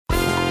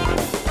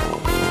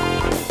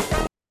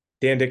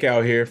Dan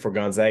Dickau here for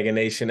Gonzaga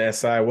Nation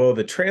SI. Well,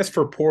 the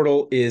transfer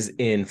portal is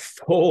in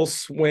full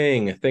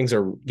swing. Things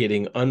are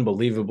getting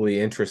unbelievably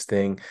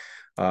interesting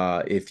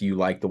if you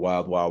like the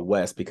Wild Wild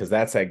West, because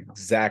that's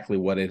exactly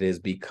what it has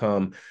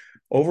become.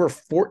 Over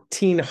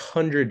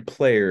 1,400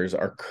 players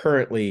are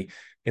currently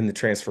in the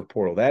transfer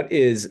portal. That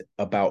is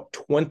about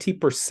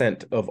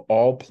 20% of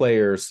all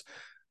players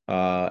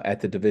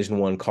at the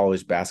Division I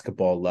college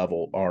basketball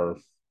level are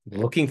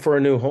looking for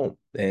a new home.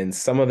 And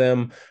some of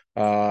them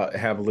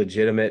have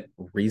legitimate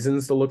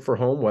reasons to look for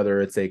home,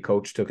 whether it's a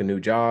coach took a new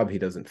job, he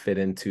doesn't fit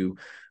into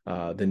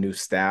the new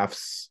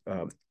staff's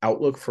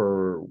outlook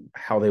for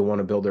how they want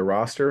to build their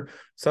roster.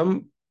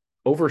 Some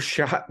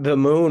overshot the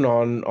moon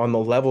on the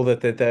level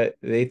that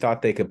they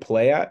thought they could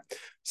play at.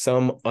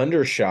 Some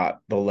undershot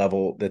the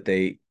level that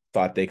they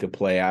thought they could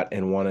play at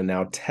and want to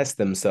now test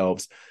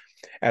themselves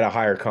at a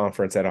higher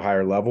conference, at a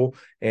higher level.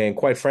 And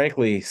quite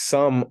frankly,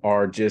 some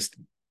are just,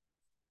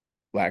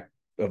 lack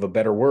of a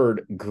better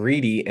word,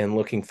 greedy and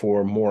looking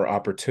for more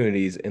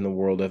opportunities in the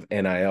world of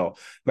NIL.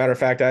 Matter of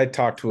fact, I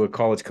talked to a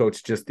college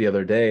coach just the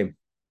other day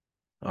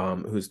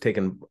who's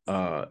taken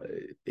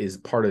is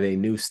part of a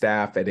new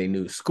staff at a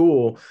new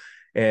school,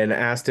 and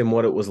asked him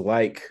what it was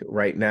like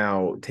right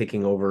now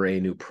taking over a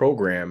new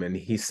program. And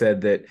he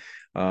said that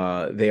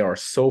they are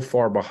so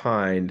far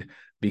behind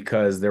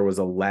because there was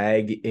a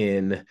lag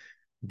in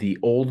the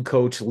old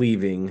coach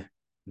leaving,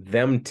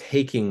 them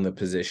taking the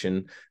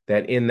position,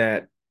 that in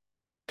that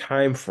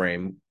time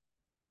frame,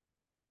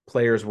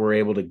 players were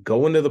able to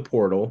go into the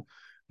portal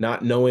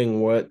not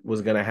knowing what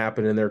was going to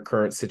happen in their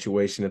current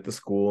situation at the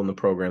school and the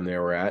program they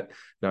were at,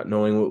 not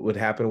knowing what would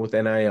happen with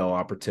NIL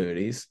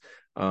opportunities,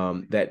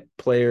 that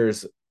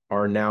players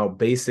are now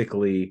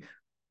basically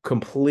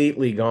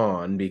completely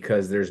gone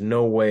because there's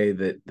no way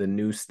that the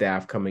new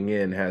staff coming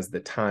in has the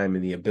time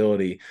and the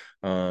ability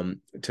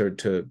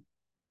to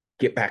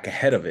get back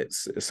ahead of it,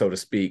 so to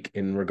speak,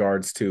 in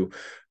regards to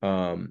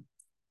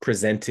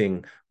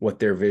presenting what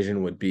their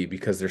vision would be,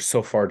 because they're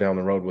so far down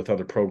the road with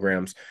other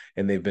programs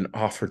and they've been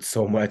offered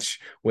so much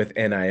with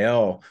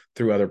NIL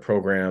through other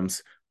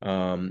programs,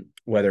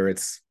 whether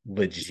it's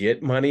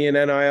legit money in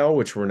NIL,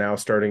 which we're now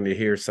starting to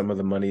hear some of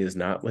the money is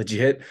not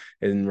legit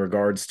in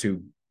regards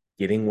to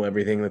getting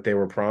everything that they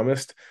were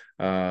promised,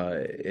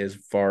 as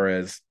far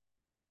as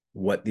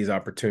what these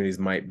opportunities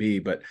might be.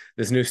 But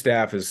this new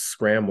staff is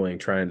scrambling,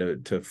 trying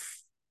to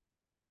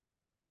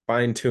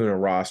fine tune a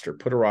roster,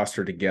 put a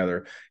roster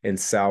together, and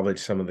salvage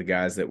some of the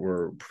guys that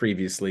were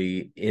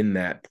previously in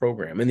that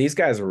program. And these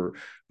guys were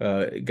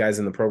guys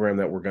in the program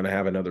that were going to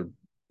have another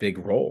big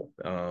role.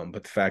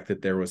 But the fact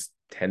that there was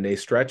 10-day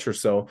stretch or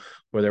so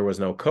where there was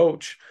no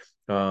coach,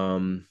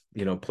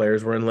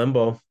 players were in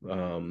limbo.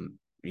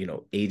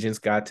 Agents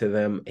got to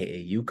them,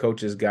 AAU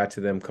coaches got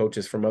to them,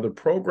 coaches from other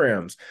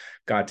programs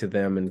got to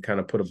them, and kind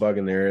of put a bug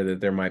in there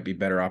that there might be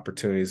better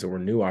opportunities or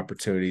new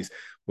opportunities,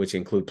 which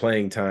include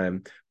playing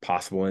time,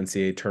 possible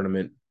NCAA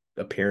tournament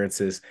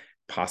appearances,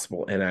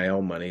 possible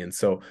NIL money. And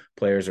so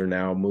players are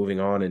now moving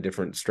on in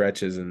different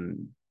stretches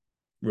and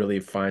really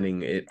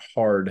finding it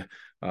hard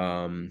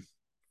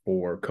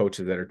for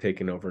coaches that are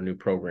taking over new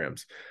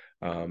programs.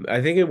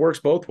 I think it works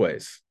both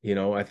ways.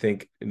 I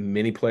think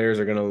many players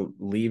are going to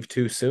leave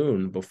too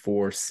soon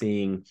before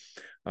seeing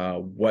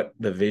what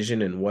the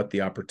vision and what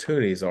the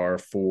opportunities are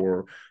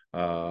for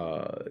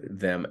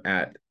them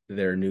at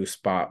their new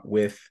spot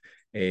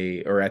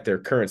or at their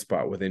current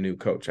spot with a new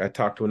coach. I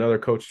talked to another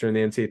coach during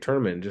the NCAA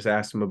tournament and just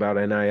asked him about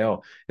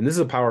NIL. And this is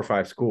a Power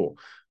 5 school,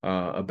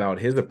 about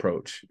his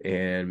approach.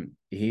 And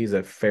he's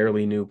a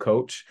fairly new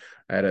coach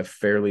at a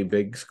fairly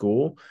big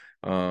school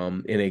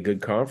in a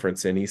good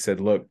conference. And he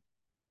said, look,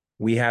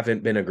 we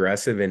haven't been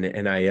aggressive in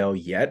NIL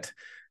yet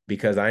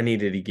because I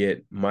needed to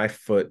get my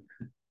foot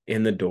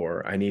in the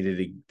door. I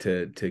needed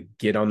to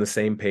get on the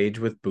same page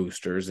with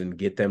boosters and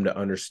get them to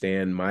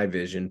understand my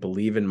vision,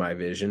 believe in my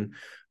vision,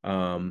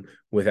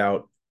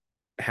 without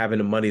having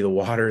to muddy the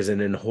waters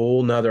and in a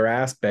whole nother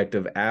aspect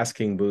of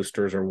asking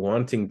boosters or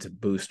wanting to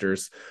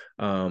boosters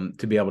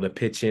to be able to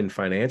pitch in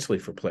financially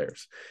for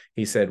players.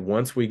 He said,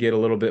 once we get a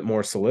little bit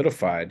more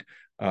solidified,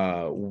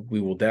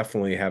 we will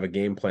definitely have a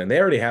game plan. They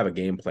already have a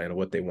game plan of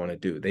what they want to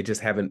do. They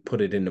just haven't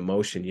put it into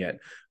motion yet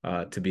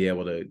to be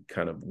able to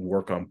kind of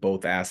work on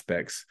both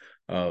aspects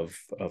of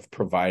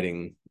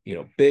providing,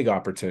 big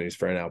opportunities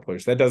for NIL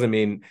players. That doesn't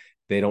mean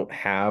they don't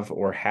have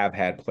or have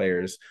had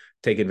players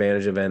take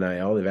advantage of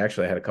NIL. They've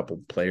actually had a couple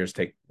of players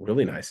take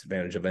really nice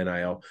advantage of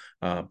NIL,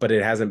 but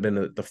it hasn't been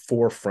at the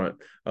forefront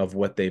of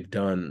what they've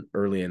done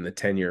early in the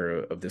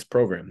tenure of this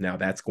program. Now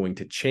that's going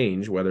to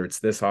change, whether it's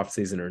this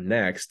offseason or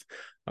next.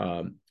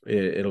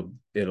 It'll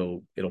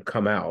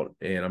come out,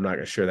 and I'm not going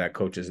to share that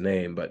coach's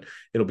name, but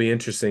it'll be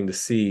interesting to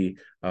see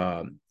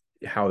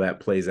how that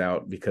plays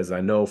out, because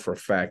I know for a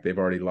fact they've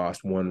already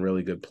lost one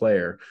really good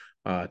player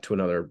to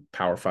another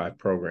Power 5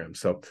 program.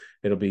 So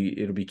it'll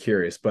be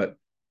curious. But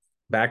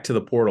back to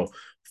the portal,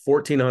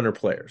 1,400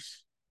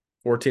 players,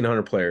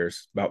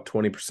 about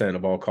 20%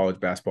 of all college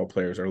basketball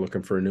players are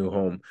looking for a new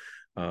home.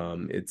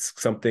 It's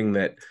something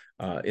that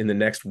in the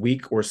next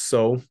week or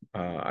so,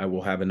 I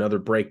will have another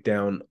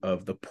breakdown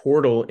of the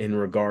portal in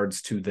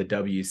regards to the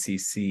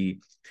WCC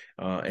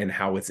and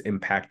how it's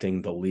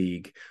impacting the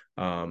league.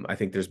 I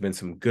think there's been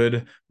some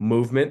good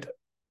movement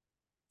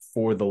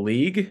for the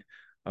league.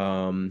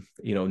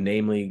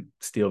 Namely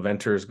Steel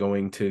Venters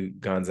going to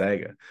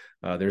Gonzaga.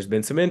 There's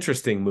been some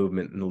interesting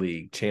movement in the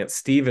league. Chance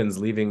Stevens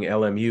leaving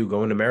LMU,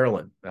 going to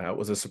Maryland. That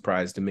was a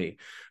surprise to me.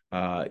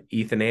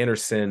 Ethan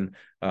Anderson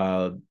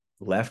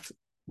left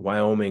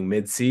Wyoming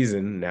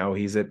mid-season. Now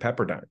he's at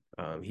Pepperdine.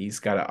 He's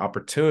got an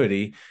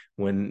opportunity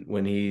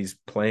when he's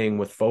playing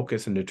with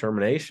focus and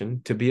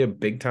determination to be a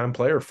big-time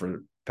player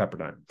for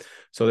Pepperdine.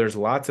 So there's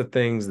lots of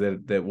things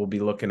that we'll be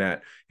looking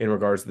at in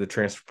regards to the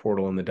transfer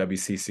portal and the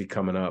WCC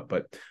coming up.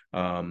 But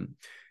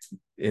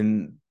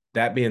in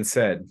that being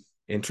said,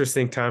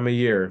 interesting time of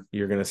year.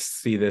 You're going to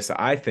see this.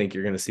 I think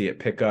you're going to see it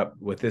pick up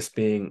with this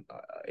being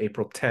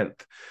April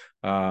 10th.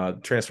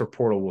 Transfer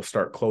portal will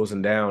start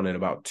closing down in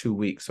about 2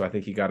 weeks. So I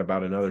think you got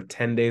about another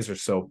 10 days or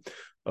so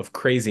of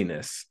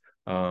craziness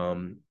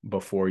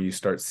before you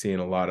start seeing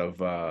a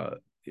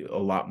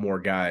lot more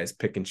guys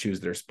pick and choose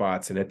their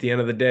spots. And at the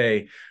end of the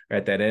day,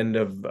 at that end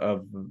of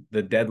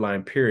the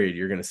deadline period,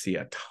 you're going to see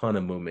a ton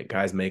of movement,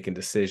 guys making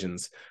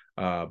decisions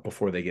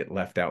before they get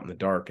left out in the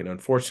dark. And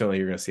unfortunately,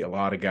 you're going to see a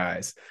lot of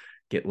guys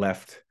get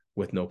left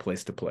with no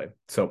place to play.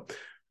 So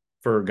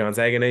for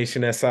Gonzaga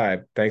Nation SI,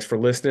 thanks for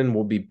listening.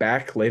 We'll be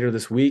back later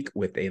this week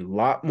with a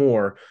lot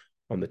more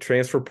on the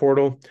transfer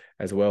portal,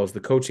 as well as the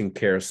coaching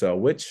carousel,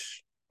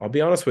 which I'll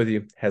be honest with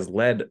you, has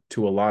led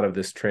to a lot of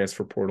this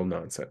transfer portal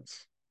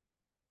nonsense.